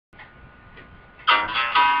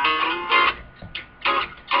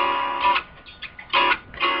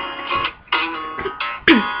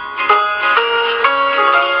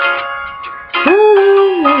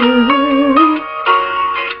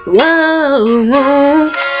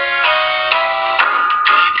Whoa.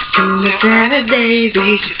 Soon as Saturday, reach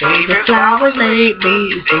your favorite flowers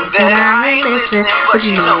lately. You think that I ain't listening, but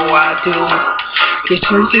you know I do. Get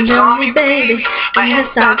something on me, baby. My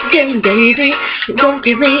head starts getting dizzy. You don't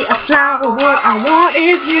give me a flower. What I want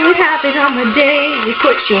is you happy on the day. You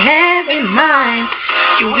put your hand in mine.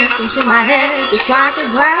 You listen to my head just like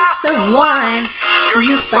a glass of wine.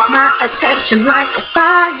 You spark my attention like a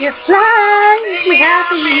firefly. Makes me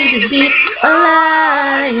happy to be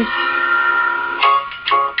alive.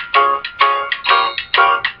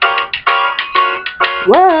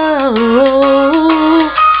 Whoa.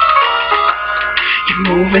 You're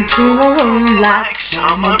moving through a room like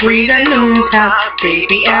summer breeze at noontime.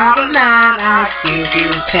 Baby, out of 9, I give you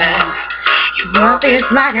 10. Your love is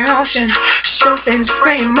like an ocean, something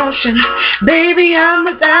spray in motion. Baby, I'm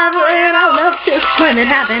a diver and I love to swim. It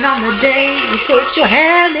happened on the day you put your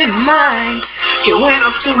hand in mine. You went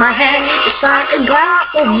up to my head just like a glass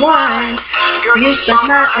of wine. Girl, you struck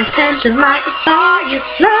my attention like a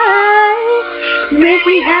firefly. Make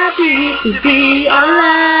me happy to be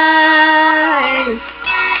alive.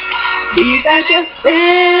 These are just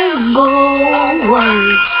simple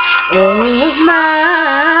words of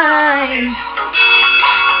mine.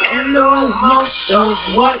 And though most of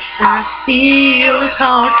what I feel is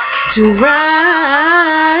hard to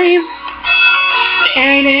rhyme,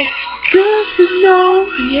 ain't it good to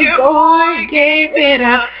know your boy gave it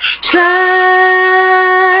a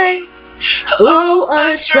try? Oh,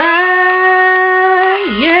 a try,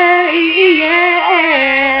 yeah,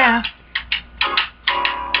 yeah.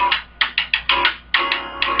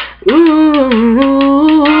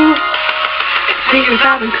 Ooh, it's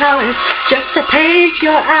 1,000 colors just to paint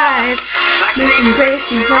your eyes. Moving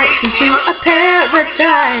graces right into a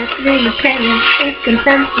paradise. Name of pain is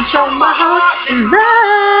consent to show my heart and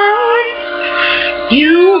mind.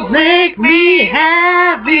 You make me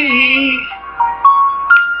happy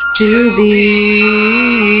to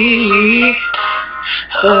be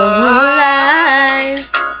alive.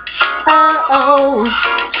 Oh,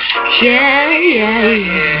 yeah, yeah,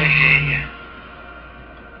 yeah.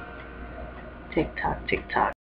 Tick tock, tick tock.